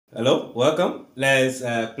Hello, welcome. Let's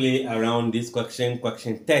play around this question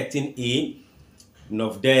 13A,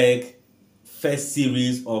 NOVDEC first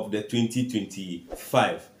series of the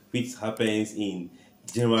 2025, which happens in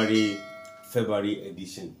January, February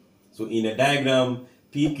edition. So in the diagram,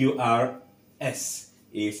 PQRS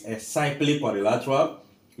is a cyclic quadrilateral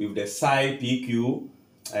with the side PQ,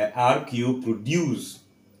 RQ produced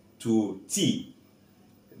to T.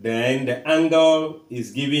 Then the angle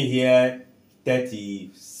is given here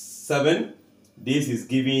 37. This is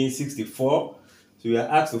given 64. So we are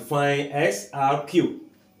asked to find SRQ.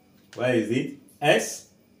 Where is it?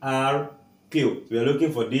 SRQ. So we are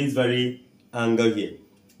looking for this very angle here.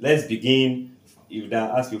 Let's begin if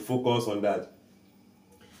that asks you focus on that.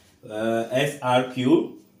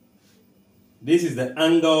 SRQ. This is the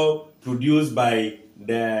angle produced by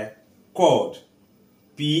the chord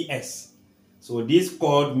PS. So this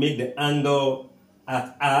chord make the angle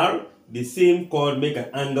at R, the same chord make an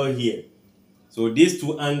angle here. So these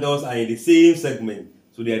two angles are in the same segment,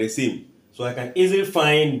 so they are the same. So I can easily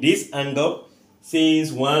find this angle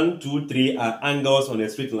since 1, 2, 3 are angles on a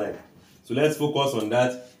straight line. So let's focus on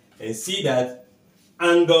that and see that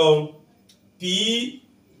angle PQS,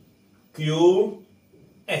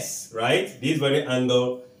 right? This very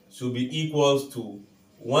angle should be equals to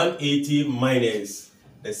 180 minus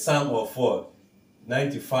the sum of what?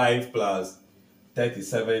 95 plus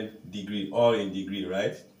 37 degree, all in degree,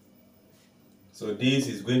 right? So this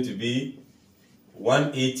is going to be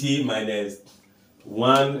 180 minus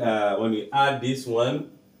 1, when we add this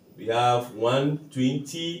one, we have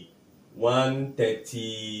 120,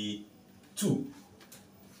 132.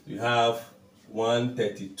 We have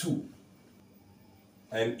 132.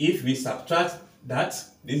 And if we subtract that,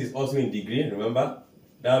 this is also in degree, remember,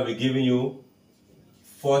 that will be giving you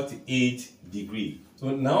 48 degree. So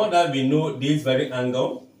now that we know this very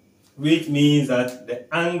angle, which means that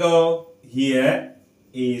the angle here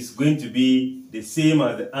is going to be the same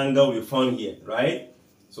as the angle we found here, right?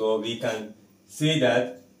 So we can say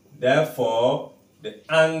that, therefore, the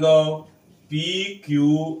angle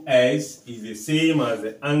PQS is the same as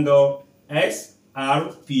the angle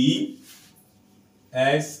SRP,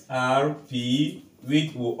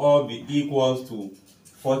 which will all be equals to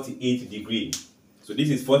 48 degrees. So this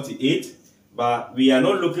is 48, but we are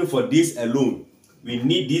not looking for this alone. We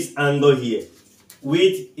need this angle here,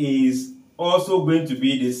 which is also going to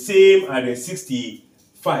be the same as the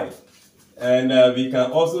 65. And we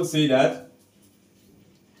can also say that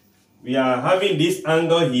we are having this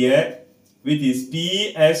angle here, which is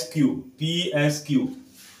PSQ.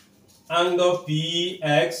 Angle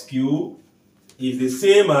PXQ is the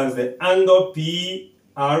same as the angle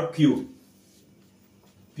PRQ.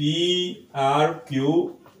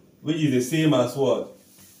 PRQ, which is the same as what?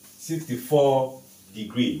 64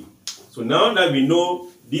 degree. So now that we know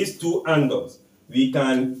these two angles, we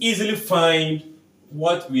can easily find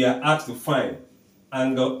what we are asked to find.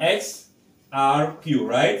 Angle XRQ,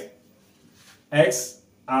 right?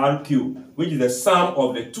 XRQ, which is the sum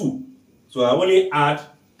of the two. So I only add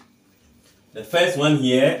the first one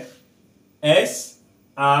here, SRP.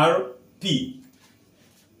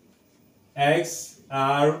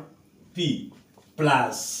 XRP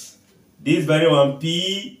plus this very one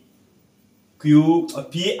PRQ.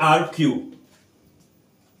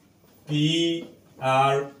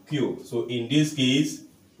 So in this case,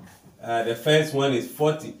 the first one is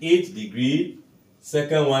 48 degree,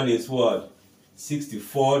 second one is what?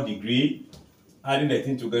 64 degree. Adding the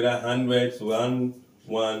thing together, 100, so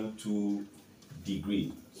 112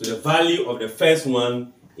 degree. So the value of the first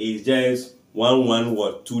one is just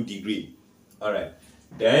 2 degree. All right.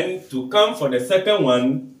 Then to come for the second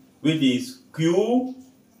one, which is QPS,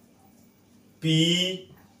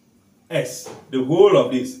 the whole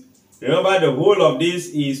of this. Remember, the whole of this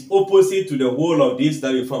is opposite to the whole of this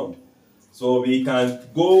that we found. So we can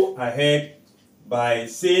go ahead by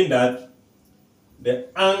saying that the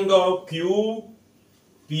angle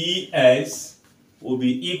QPS will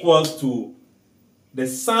be equals to the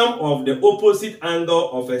sum of the opposite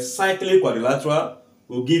angle of a cyclic quadrilateral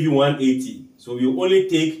will give you 180. So you only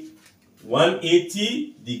take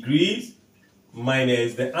 180 degrees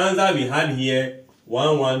minus the answer we had here,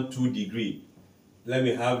 112 degree. Let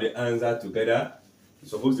me have the answer together.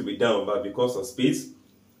 It's supposed to be down, but because of space,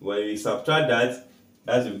 when we subtract that,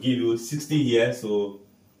 that will give you 60 here, so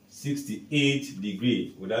 68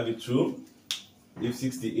 degree. Would that be true? If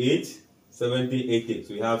 68, 70, 80.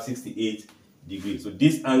 So we have 68 degrees. So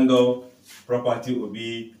this angle property will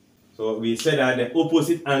be, so we said that the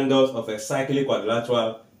opposite angles of a cyclic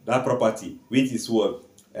quadrilateral, that property, which is what?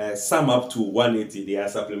 Sum up to 180, they are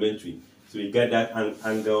supplementary. So we get that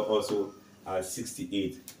angle also at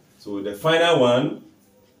 68. So the final one,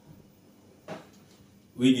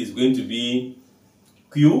 which is going to be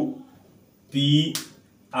QPR.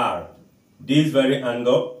 This very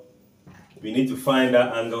angle, we need to find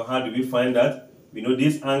that angle. How do we find that? We know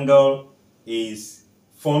this angle is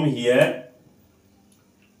formed here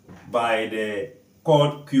by the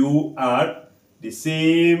chord QR. The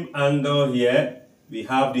same angle here, we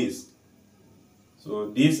have this.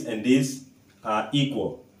 So this and this are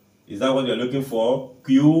equal. Is that what you're looking for?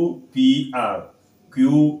 QPR.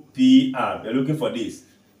 QPR. You're looking for this.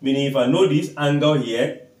 Meaning if I know this angle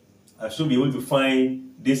here, I should be able to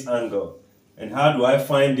find this angle. And how do I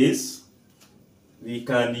find this? We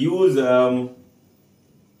can use,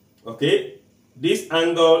 okay, this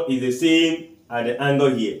angle is the same as the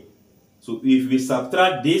angle here. So if we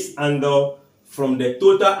subtract this angle from the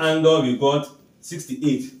total angle, we got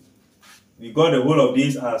 68. We got the whole of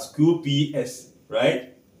this as QPS, right?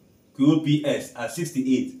 QPS as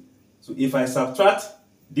 68. So if I subtract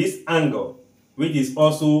this angle, which is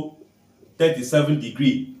also 37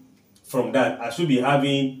 degrees from that, I should be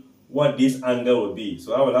having what this angle will be.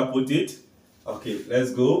 So how will I put it? Okay,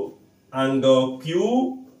 let's go. Angle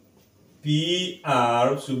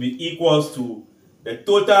QPR should be equals to the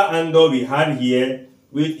total angle we had here,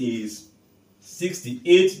 which is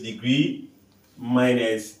 68 degrees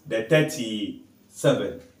minus the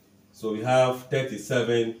 37. So we have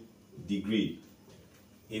 37 degrees.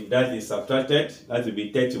 If that is subtracted, that will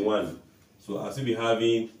be 31. So I should be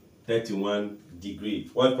having 31 degrees.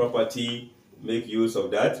 What property make use of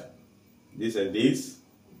that? This and this.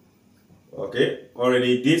 Okay,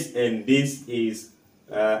 already this and this is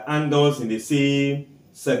angles in the same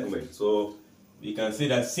segment. So we can say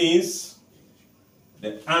that since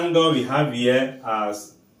the angle we have here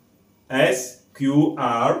as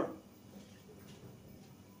SQR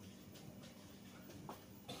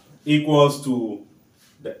equals to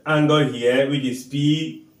the angle here, which is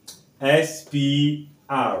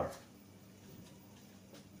SPR,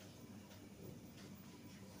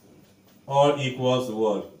 all equals to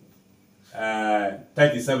what?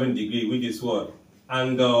 37 degrees, which is what?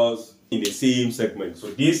 Angles in the same segment.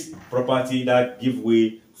 So this property that give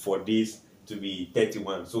way for this to be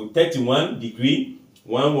 31. So 31 degree,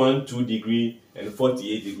 112 degree, and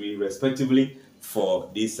 48 degree respectively for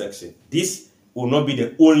this section. This will not be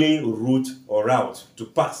the only route or route to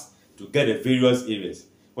pass to get the various areas.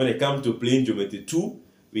 When it comes to plane geometry 2,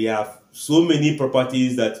 we have so many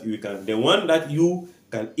properties that you can, the one that you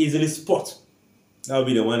can easily spot, that will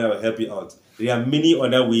be the one that will help you out. There are many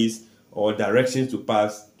other ways or directions to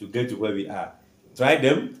pass to get to where we are. Try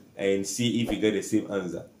them and see if you get the same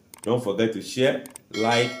answer. Don't forget to share,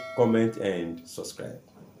 like, comment, and subscribe.